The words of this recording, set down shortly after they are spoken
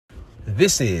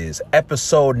This is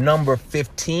episode number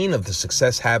 15 of the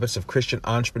Success Habits of Christian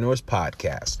Entrepreneurs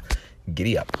podcast.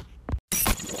 Giddy up.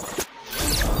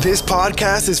 This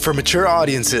podcast is for mature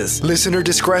audiences. Listener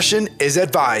discretion is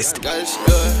advised.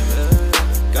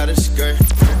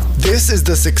 This is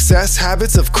the Success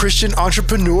Habits of Christian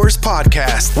Entrepreneurs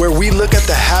podcast, where we look at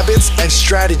the habits and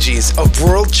strategies of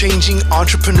world-changing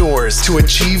entrepreneurs to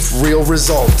achieve real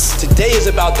results. Today is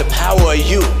about the power of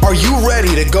you. Are you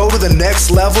ready to go to the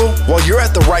next level? Well, you're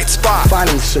at the right spot.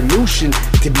 Finding solution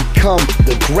to become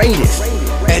the greatest.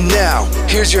 And now,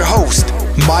 here's your host,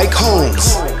 Mike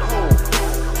Holmes.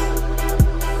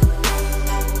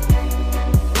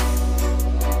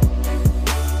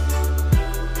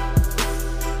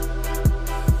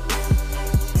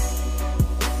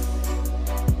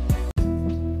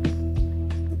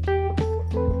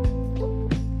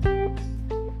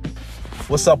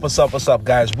 What's up,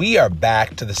 guys? We are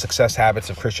back to the Success Habits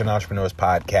of Christian Entrepreneurs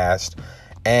podcast.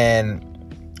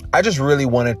 And I just really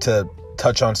wanted to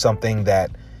touch on something that,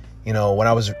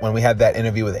 when we had that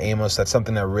interview with Amos, that's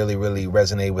something that really, really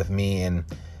resonated with me.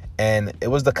 And it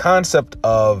was the concept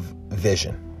of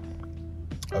vision.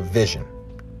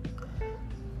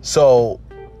 So,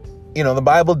 the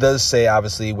Bible does say,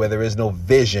 obviously, where there is no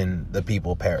vision, the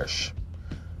people perish.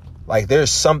 Like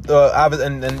there's some,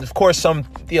 and of course some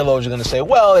theologians are going to say,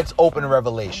 well, it's open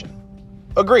revelation.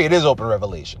 Agree, it is open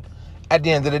revelation. At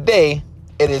the end of the day,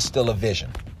 it is still a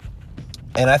vision.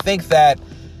 And I think that,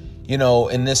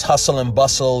 in this hustle and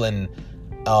bustle and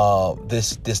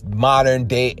this modern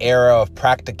day era of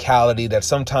practicality, that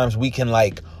sometimes we can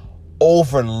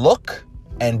overlook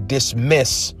and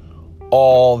dismiss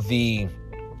all the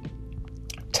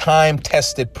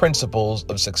time-tested principles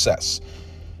of success.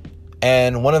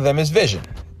 And one of them is vision.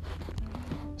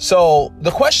 So the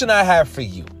question I have for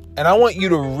you, and I want you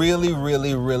to really,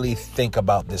 really, really think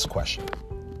about this question.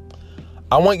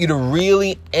 I want you to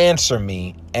really answer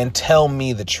me and tell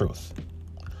me the truth.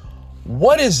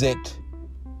 What is it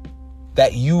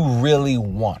that you really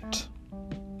want?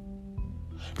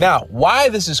 Now, why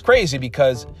this is crazy,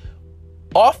 because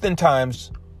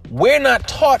oftentimes we're not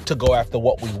taught to go after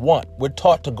what we want. We're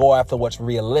taught to go after what's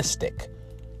realistic.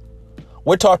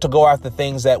 We're taught to go after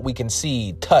things that we can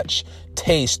see, touch,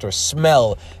 taste, or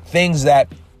smell, things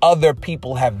that other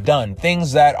people have done,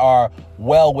 things that are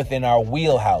well within our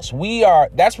wheelhouse.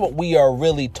 That's what we are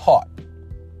really taught.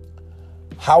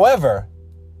 However,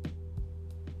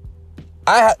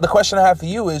 the question I have for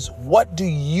you is, what do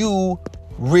you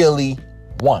really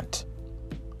want?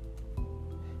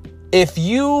 If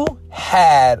you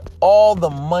had all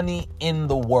the money in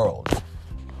the world,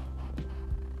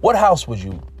 what house would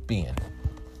you be in?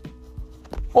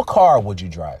 What car would you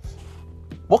drive?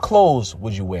 What clothes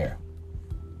would you wear?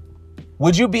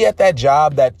 Would you be at that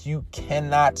job that you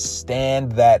cannot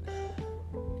stand, that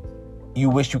you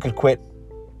wish you could quit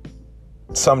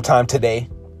sometime today?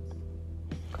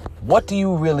 What do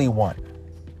you really want?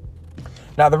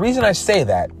 Now, the reason I say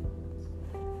that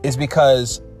is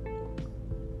because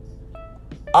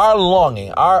our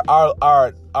longing,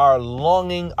 our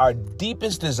longing, our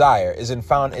deepest desire is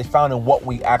found in what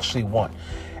we actually want.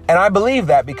 And I believe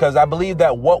that because I believe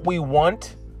that what we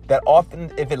want, that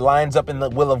often, if it lines up in the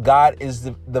will of God, is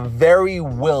the very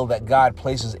will that God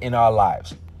places in our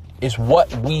lives. It's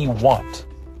what we want.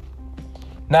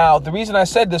 Now, the reason I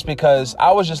said this, because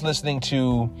I was just listening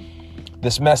to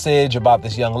this message about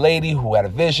this young lady who had a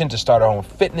vision to start her own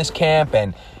fitness camp.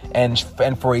 And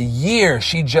for a year,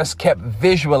 she just kept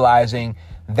visualizing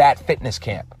that fitness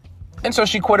camp. And so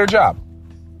she quit her job.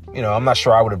 I'm not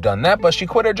sure I would have done that, but she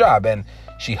quit her job, and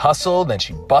she hustled and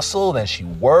she bustled and she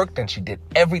worked and she did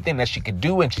everything that she could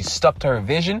do, and she stuck to her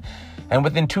vision. And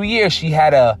within 2 years, she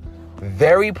had a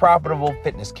very profitable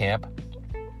fitness camp,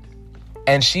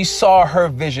 and she saw her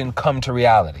vision come to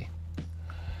reality.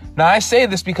 Now, I say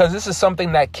this because this is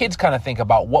something that kids kind of think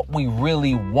about, what we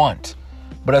really want.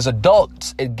 But as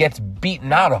adults, it gets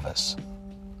beaten out of us.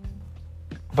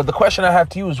 But the question I have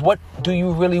to you is, what do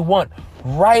you really want?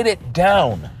 Write it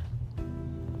down.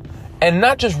 And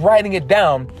not just writing it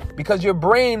down, because your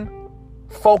brain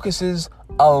focuses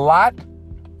a lot,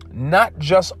 not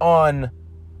just on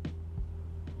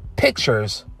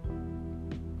pictures,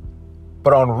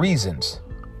 but on reasons.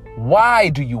 Why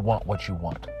do you want what you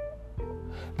want?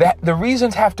 That the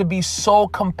reasons have to be so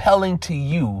compelling to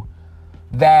you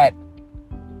that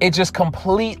it just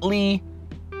completely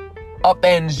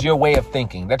upends your way of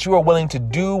thinking, that you are willing to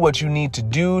do what you need to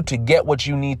do to get what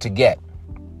you need to get.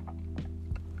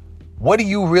 What do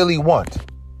you really want?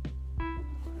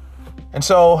 And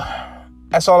so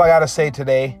that's all I got to say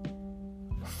today.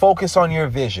 Focus on your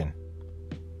vision.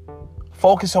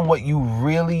 Focus on what you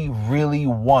really, really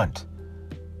want.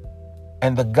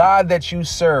 And the God that you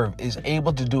serve is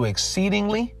able to do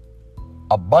exceedingly,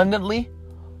 abundantly,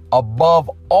 above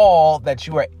all that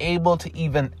you are able to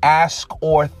even ask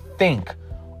or think,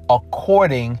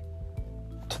 according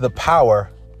to the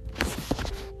power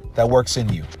that works in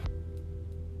you.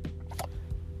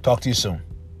 Talk to you soon.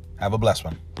 Have a blessed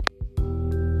one.